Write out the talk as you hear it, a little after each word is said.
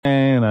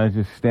I was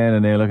just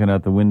standing there looking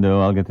out the window.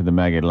 I'll get to the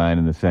maggot line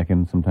in a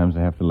second. Sometimes I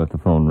have to let the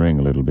phone ring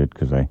a little bit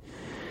because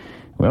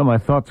my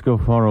thoughts go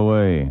far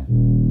away.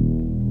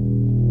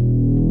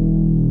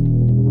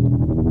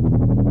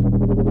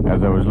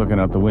 As I was looking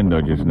out the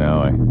window just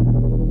now, I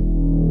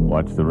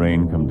watched the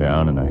rain come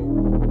down, and I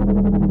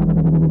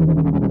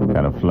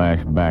kind of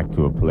flashed back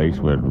to a place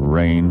where it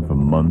rained for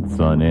months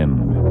on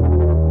end.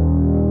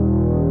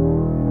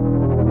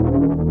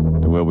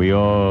 To where we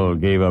all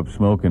gave up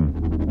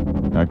smoking.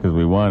 Not because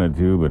we wanted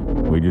to, but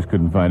we just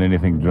couldn't find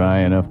anything dry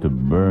enough to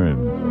burn.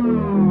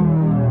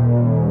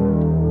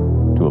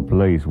 To a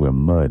place where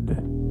mud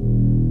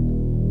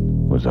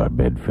was our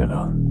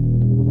bedfellow.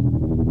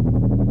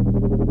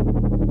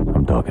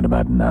 I'm talking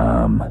about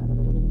Nam.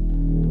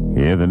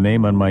 Yeah, the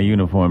name on my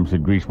uniform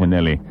said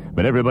Greasman,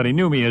 but everybody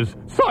knew me as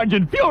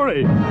Sergeant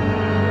Fury!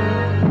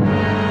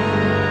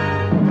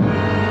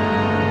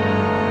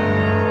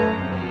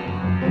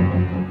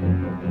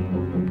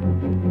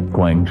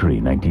 Quang Tri,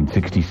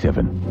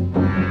 1967.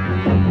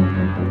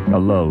 A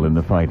lull in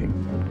the fighting.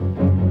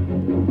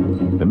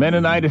 The men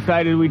and I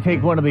decided we'd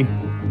take one of the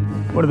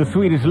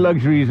sweetest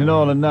luxuries in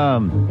all of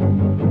Nam.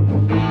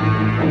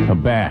 A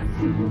bath.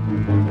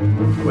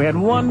 We had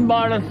one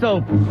bar of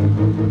soap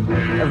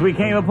as we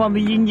came upon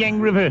the Ying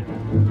River.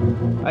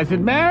 I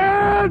said,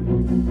 "Man,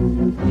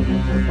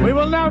 we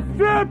will now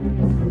strip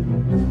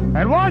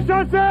and wash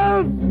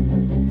ourselves,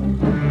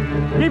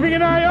 keeping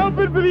an eye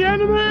open for the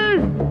enemy.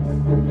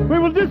 We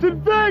will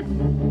disinfect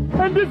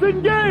and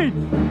disengage."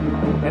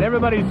 And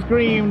everybody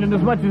screamed, and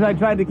as much as I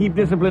tried to keep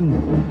discipline,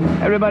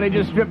 everybody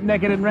just stripped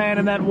naked and ran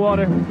in that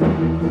water.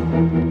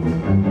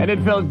 And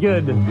it felt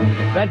good.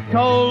 That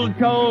cold,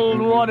 cold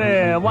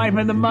water,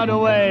 wiping the mud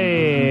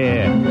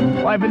away,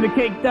 wiping the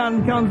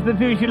caked-on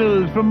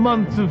constitutionals from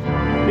months of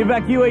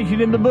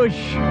evacuation in the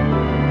bush.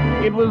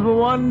 It was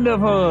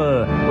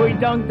wonderful. We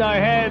dunked our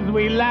heads.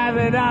 We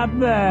lathered up.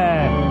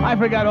 I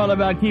forgot all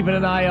about keeping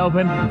an eye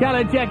open.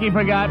 Kalachecki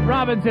forgot.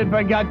 Robinson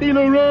forgot.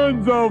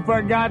 DiLorenzo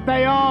forgot.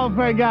 They all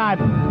forgot.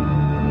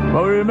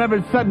 But we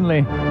remembered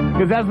suddenly,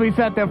 because as we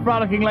sat there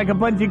frolicking like a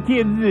bunch of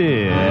kids,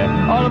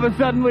 all of a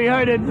sudden we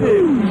heard it.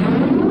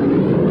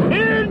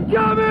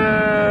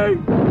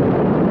 Incoming!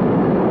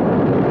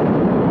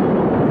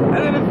 And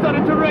then it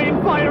started to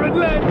rain fire and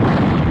lead.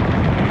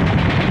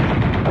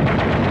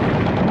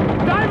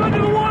 Dive under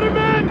the water,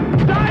 men!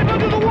 Dive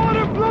under the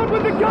water! Float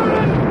with the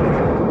current!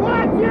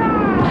 Watch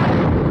out!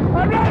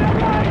 All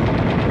right!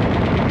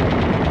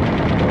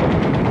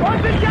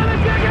 Watch the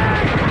Kalachecki!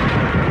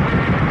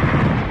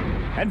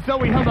 And so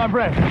we held our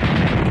breath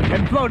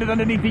and floated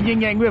underneath the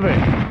Yin-Yang River.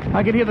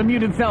 I could hear the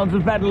muted sounds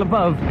of battle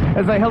above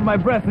as I held my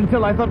breath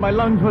until I thought my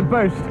lungs would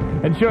burst.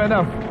 And sure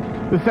enough,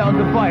 the sounds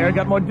of fire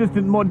got more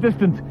distant,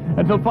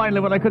 until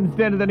finally, when I couldn't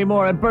stand it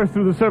anymore, I burst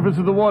through the surface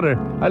of the water.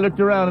 I looked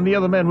around, and the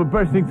other men were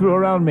bursting through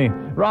around me.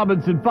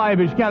 Robinson,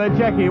 Fibish,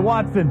 Kalachecki,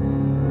 Watson,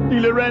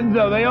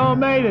 DiLorenzo, they all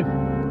made it.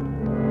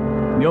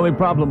 The only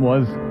problem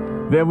was,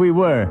 there we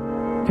were,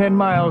 10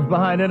 miles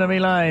behind enemy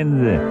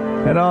lines,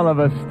 and all of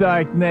us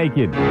stark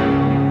naked.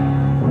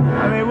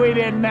 I mean, we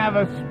didn't have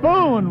a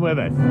spoon with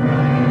us.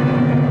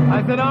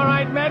 I said, "All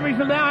right, men, we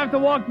shall now have to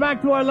walk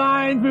back to our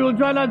lines. We will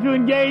try not to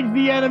engage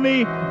the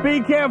enemy.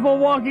 Be careful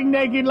walking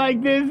naked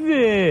like this.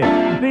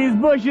 These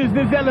bushes,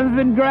 this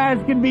elephant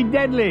grass can be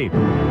deadly."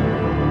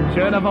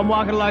 Sure enough, I'm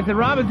walking along. I said,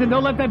 "Robinson,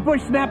 don't let that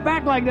bush snap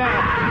back like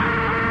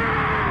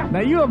that." Now,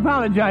 you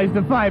apologize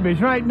to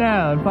Fibish right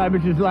now. And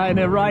Fibish is lying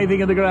there writhing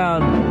in the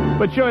ground.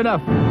 But sure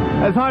enough,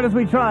 as hard as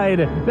we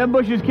tried, them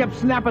bushes kept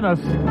snapping us.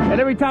 And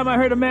every time I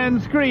heard a man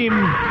scream,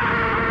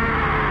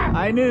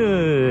 I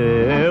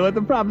knew what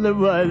the problem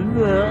was.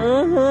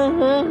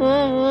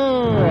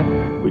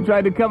 We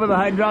tried to cover the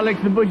hydraulics,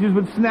 the bushes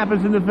would snap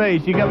us in the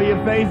face. You cover your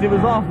face, it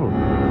was awful.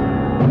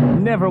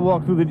 Never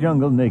walk through the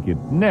jungle naked.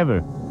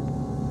 Never.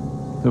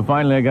 So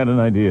finally I got an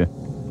idea.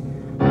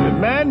 I said,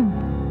 "Men,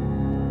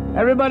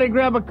 everybody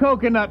grab a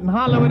coconut and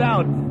hollow it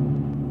out.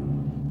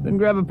 Then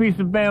grab a piece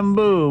of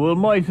bamboo. We'll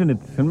moisten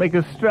it and make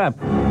a strap.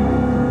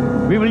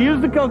 We will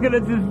use the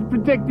coconuts as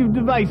protective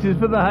devices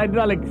for the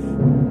hydraulics.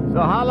 So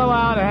hollow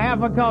out a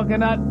half a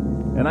coconut."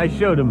 And I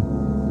showed him.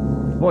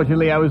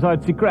 Fortunately, I was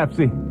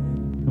artsy-crapsy.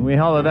 And we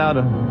hollowed out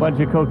a bunch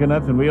of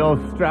coconuts and we all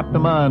strapped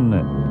them on.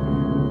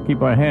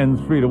 Keep our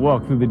hands free to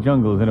walk through the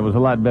jungles, and it was a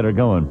lot better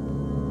going.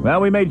 Well,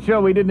 we made sure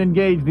we didn't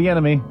engage the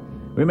enemy.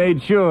 We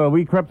made sure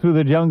we crept through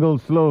the jungle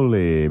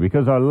slowly,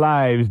 because our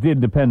lives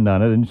did depend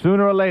on it, and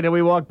sooner or later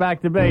we walked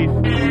back to base.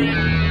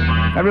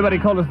 Everybody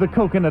called us the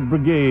Coconut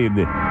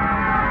Brigade.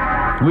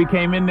 We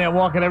came in there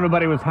walking,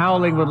 everybody was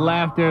howling with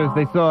laughter as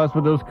they saw us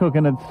with those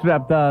coconuts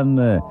strapped on.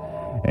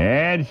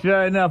 And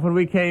sure enough, when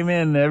we came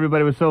in,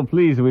 everybody was so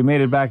pleased that we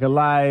made it back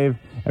alive.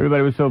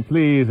 Everybody was so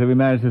pleased that we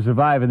managed to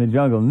survive in the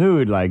jungle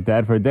nude like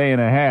that for a day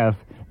and a half.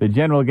 The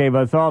general gave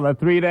us all a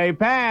 3-day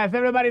pass.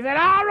 Everybody said,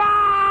 "All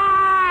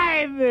right!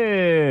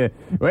 right.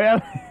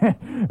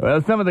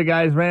 Well, some of the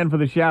guys ran for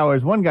the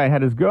showers. One guy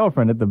had his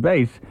girlfriend at the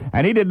base,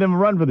 and he didn't even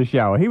run for the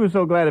shower. He was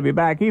so glad to be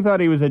back. He thought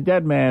he was a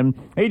dead man.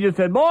 He just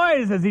said,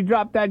 boys, as he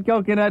dropped that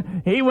coconut,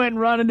 he went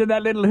running to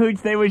that little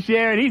hooch they were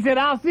sharing. He said,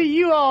 I'll see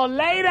you all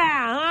later.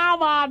 How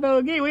about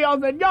Doogie? We all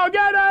said, go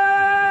get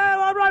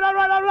him!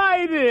 All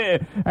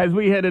right. As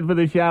we headed for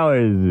the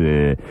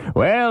showers.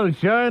 Well,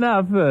 sure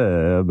enough,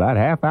 about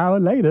half hour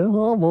later,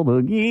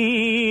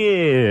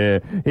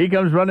 he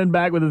comes running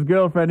back with his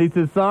girlfriend. He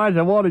says, Sarge,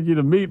 I wanted you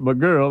to meet my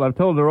girl. I've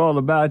told her all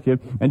about you.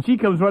 And she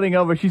comes running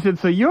over. She said,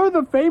 so you're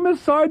the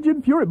famous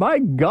Sergeant Fury. My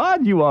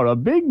God, you are a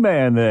big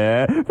man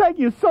there. Thank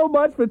you so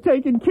much for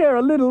taking care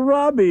of little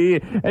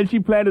Robbie. And she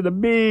planted a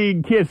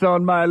big kiss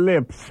on my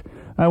lips.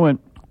 I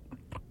went,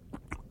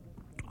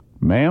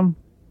 ma'am,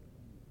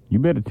 you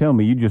better tell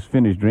me you just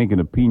finished drinking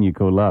a pina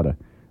colada,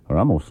 or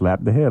I'm going to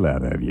slap the hell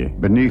out of you.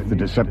 Beneath the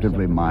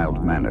deceptively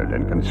mild-mannered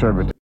and conservative